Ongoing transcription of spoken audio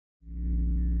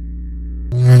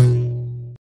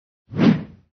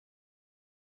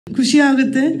ಖುಷಿ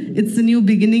ಆಗುತ್ತೆ. It's a new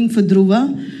beginning for Dhruva.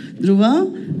 Dhruva,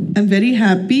 I'm very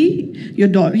happy.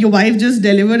 Your wife just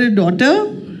delivered a daughter.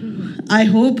 I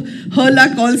hope her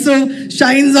luck also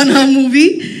shines on her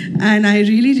movie. And I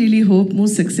really, really hope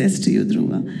more success to you,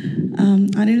 Dhruva.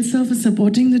 Anil sir, for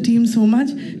supporting the team so much.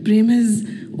 Prem has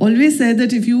always said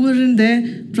that if you weren't there,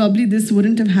 probably this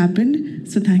wouldn't have happened.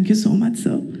 So thank you so much,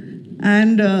 sir.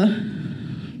 And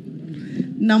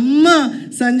ನಮ್ಮ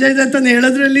ಸಂಜಯ್ ದತ್ ಅಂತ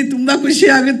ಹೇಳೋದ್ರಲ್ಲಿ ತುಂಬ ಖುಷಿ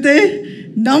ಆಗುತ್ತೆ.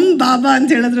 ನಮ್ಮ ಬಾಬಾ ಅಂತ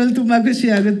ಹೇಳೋದ್ರಲ್ಲಿ ತುಂಬ ಖುಷಿ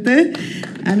ಆಗುತ್ತೆ.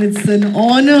 And it's an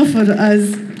honor for us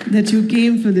that you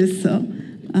came for this, sir.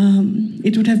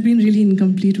 It would have been really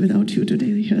incomplete without you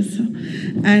today here, sir.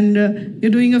 And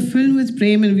you're doing a film with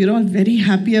Prem, and we're all very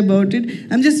happy about it.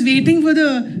 I'm just waiting for the,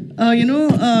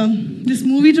 this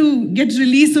movie to get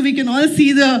released so we can all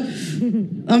see the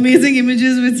amazing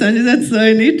images with Sanjay Dutt sir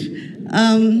in it.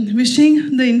 Wishing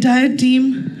the entire team,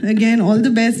 again, all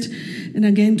the best. And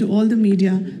again, to all the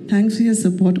media, thanks for your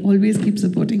support. Always keep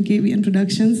supporting KVN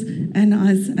Productions, and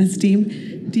us as Team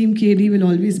KD will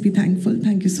always be thankful.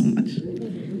 Thank you so much.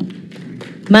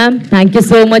 Ma'am, thank you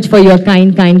so much for your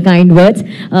kind words.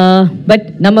 But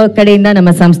ನಮ್ಮ ಕಡೆಯಿಂದ,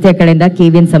 ನಮ್ಮ ಸಂಸ್ಥೆಯ ಕಡೆಯಿಂದ,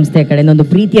 KVN ಸಂಸ್ಥೆಯ ಕಡೆಯಿಂದ ಒಂದು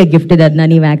ಪ್ರೀತಿಯ gift ಇದೆ, ಅದನ್ನ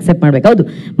ನೀವು ಆಕ್ಸೆಪ್ಟ್ ಮಾಡಬೇಕು. ಹೌದು,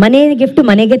 ಮನೆ ಗಿಫ್ಟ್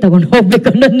ಮನೆಗೆ ತಗೊಂಡು ಹೋಗ್ಬೇಕು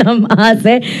ಅನ್ನೋದು ನಮ್ಮ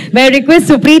ಆಸೆ. My request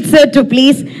Supreeth sir to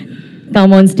please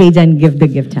come on stage and give the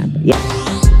gift hamper. Yeah.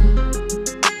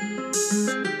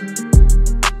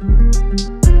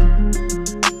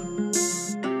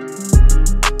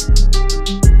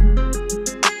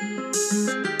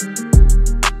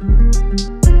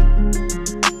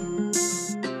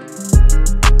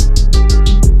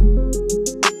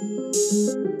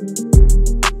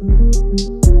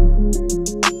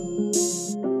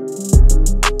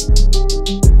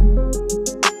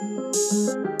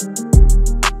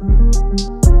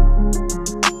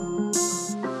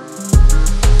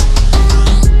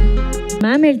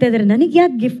 Ma'am ಹೇಳ್ತಾ ಇದ್ದಾರೆ ನನಗೆ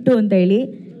ಯಾಕೆ ಗಿಫ್ಟು ಅಂತ ಹೇಳಿ.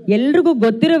 ಎಲ್ರಿಗೂ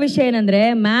ಗೊತ್ತಿರೋ ವಿಷಯ ಏನಂದರೆ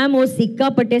ಮ್ಯಾಮು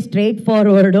ಸಿಕ್ಕಾಪಟ್ಟೆ ಸ್ಟ್ರೈಟ್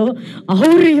ಫಾರ್ವರ್ಡು.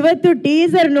 ಅವರು ಇವತ್ತು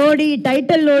ಟೀಸರ್ ನೋಡಿ,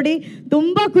 ಟೈಟಲ್ ನೋಡಿ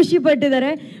ತುಂಬ ಖುಷಿ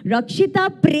ಪಟ್ಟಿದ್ದಾರೆ. ರಕ್ಷಿತಾ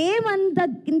ಪ್ರೇಮ್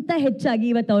ಅಂತಕ್ಕಿಂತ ಹೆಚ್ಚಾಗಿ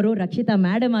ಇವತ್ತು ಅವರು ರಕ್ಷಿತಾ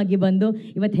ಮೇಡಮ್ ಆಗಿ ಬಂದು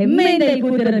ಇವತ್ತು ಹೆಮ್ಮೆಯಿಂದ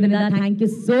ಕೂತಿರೋದ್ರಿಂದ thank you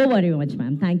so very much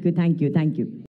ma'am. Thank you.